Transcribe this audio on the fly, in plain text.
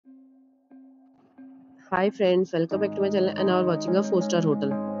Hi friends, welcome back to my channel and now we're watching a 4-star hotel.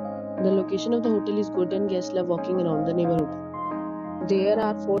 The location of the hotel is good and guests love walking around the neighborhood. There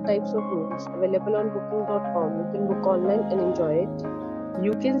are 4 types of rooms available on booking.com. You can book online and enjoy it.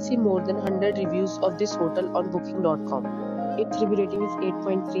 You can see more than 100 reviews of this hotel on booking.com. Its review rating is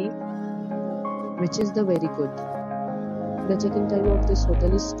 8.3, which is the very good. The check-in time of this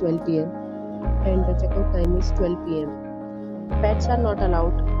hotel is 12 p.m. and the check-out time is 12 p.m. Pets are not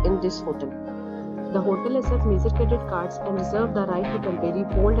allowed in this hotel. The hotel accepts major credit cards and reserves the right to temporarily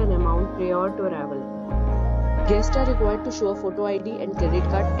hold an amount prior to arrival. Guests are required to show a photo ID and credit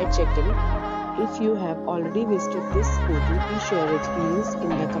card at check-in. If you have already visited this hotel, please share your experience in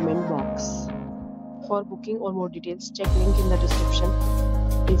the comment box. For booking or more details, check link in the description.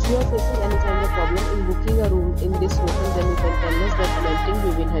 If you are facing any kind of problem in booking a room in this hotel, then you can tell us by commenting.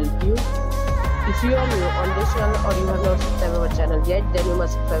 We will help you. If you are new on this channel or you have not subscribed our channel yet, then you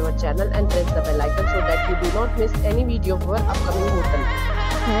must subscribe our channel and press the bell icon so that you do not miss any video of our upcoming hotel.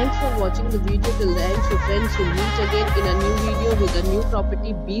 Thanks for watching the video till the end. So friends, we'll meet again in a new video with a new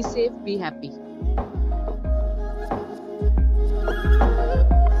property. Be safe, be happy.